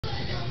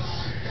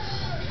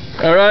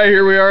Alright,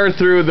 here we are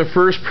through the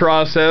first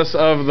process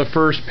of the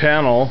first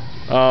panel.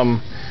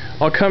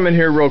 I'll come in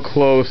here real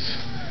close.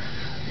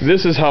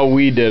 This is how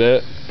we did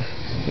it.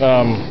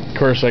 Of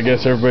course, I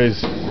guess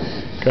everybody's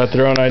got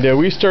their own idea.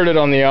 We started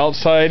on the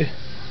outside,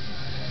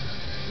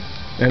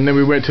 and then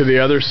we went to the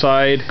other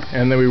side,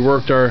 and then we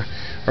worked our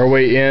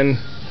way in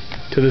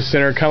to the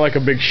center, kind of like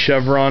a big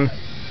chevron.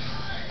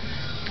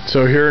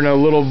 So here in a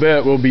little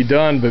bit we'll be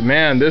done, but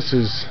man, this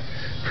is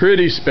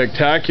pretty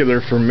spectacular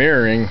for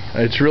mirroring.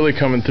 It's really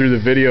coming through the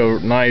video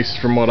nice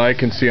from what I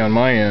can see on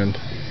my end.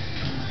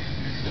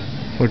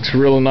 Looks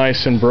real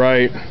nice and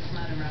bright.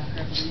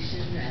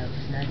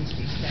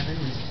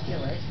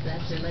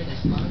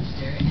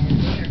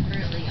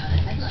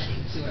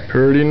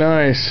 Pretty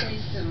nice.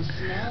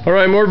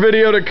 Alright, more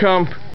video to come.